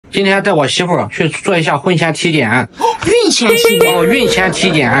今天带我媳妇去做一下婚前体检。孕前体检？哦，孕前体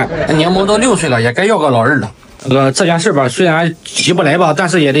检。柠檬都6岁了，也该要个老二了。这件事吧，虽然急不来吧，但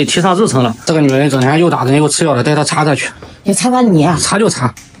是也得提上日程了。这个女人整天又打针又吃药的，带她查查去。你查查你啊？查就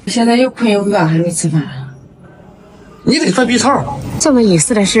查。现在又困又饿，还没吃饭。你得做 B 超。这么隐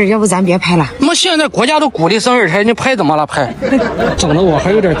私的事，要不咱别拍了。我们现在国家都鼓励生二胎，你拍怎么了？拍，整得我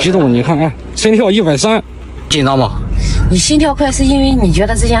还有点激动。你看，哎，心跳130，紧张吗？你心跳快是因为你觉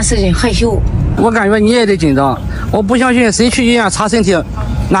得这件事情害羞。我感觉你也得紧张。我不相信谁去医院查身体，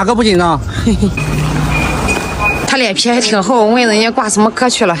哪个不紧张？他脸皮还挺厚，问人家挂什么科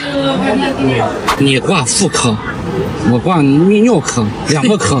去了？你挂妇科，我挂泌尿科，2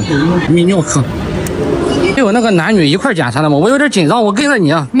个科，泌尿科。有那个男女一块检查的吗？我有点紧张，我跟着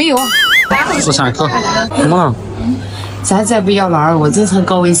你啊。没有。妇产科，什么了？咱再不要老二，我真成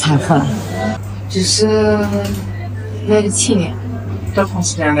高危产妇了。只是来个7年，多长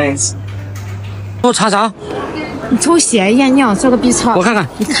时间来一次？都查啥？你抽血、验尿，做个 B 超。我看看。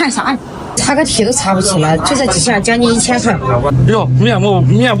你看啥？查个体都查不起来，就这几项，将近1000块。哟，面无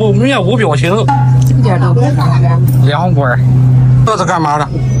表情，一点都不2管，这是干嘛的？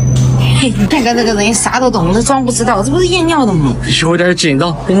嘿，你看看这个人啥都懂，这装不知道，这不是验尿的吗？有点紧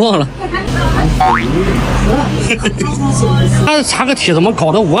张，忘了。他查个体怎么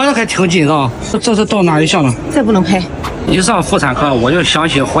搞得我还挺紧张？这是到哪一项了？这不能拍。一上妇产科，我就想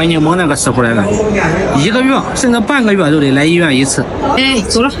起怀柠檬那个时候来了，1个月甚至半个月都得来医院一次。哎，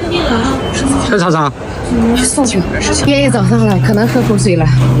走了。这查啥？送去。爷爷早上了，可能喝口水了。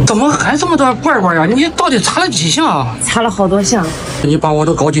怎么还这么多罐罐呀？你到底查了几项啊？查了好多项。你把我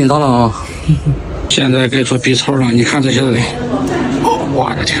都搞紧张了啊！现在该做 B 超了，你看这些人，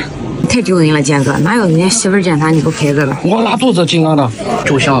我的天！太丢人了，坚哥，哪有人家媳妇检查你不陪着了？我拉肚子紧张的，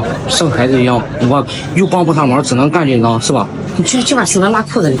就像生孩子一样，我又帮不上忙，只能干紧张，是吧？你这把手能拉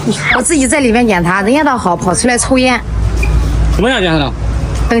裤子里。我自己在里面检查，人家倒好，跑出来抽烟。什么样检查的？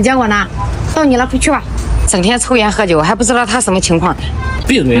等结果呢？到你了，快去吧。整天抽烟喝酒，还不知道他什么情况。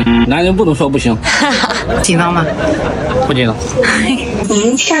闭嘴，男人不能说不行。紧张吗？不紧张。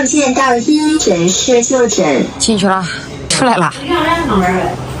您上线到第一诊室就诊。进去了，出来了。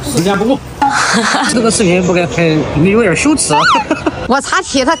时间不够。这个视频不该拍，你有点羞耻。我查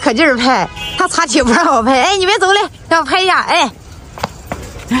体他可劲儿拍，他查体不让我拍。哎，你别走嘞，让我拍一下。哎，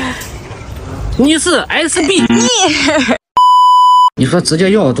你是 SB。你说直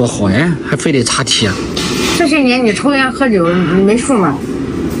接要多好哎，还非得查体。这些年你抽烟喝酒，你没数吗？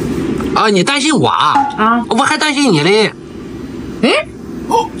啊，你担心我啊？啊，我还担心你嘞。哎，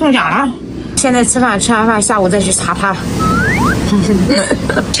中奖了。现在吃饭，吃完饭下午再去查他。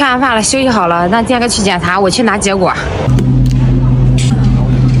吃完饭了，休息好了，让建哥去检查，我去拿结果。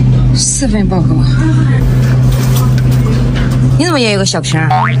4份报告。你怎么也有个小瓶？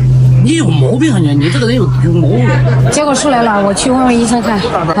你有毛病啊你！你这个人有毛病。结果出来了，我去问问医生看。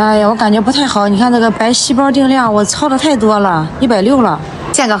哎呀，我感觉不太好。你看这个白细胞定量，我超的太多了，160了。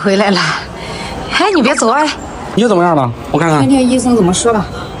建哥回来了。哎，你别走哎。你怎么样了？我看看。看听医生怎么说吧。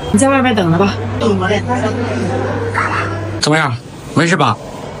你在外边等着吧。怎么样？没事吧？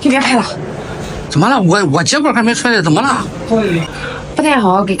就别拍了。怎么了？我结果还没出来，怎么了？不太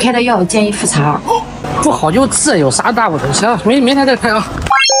好，给开的药建议复查。不好就治，有啥大不了？行，明天再拍啊。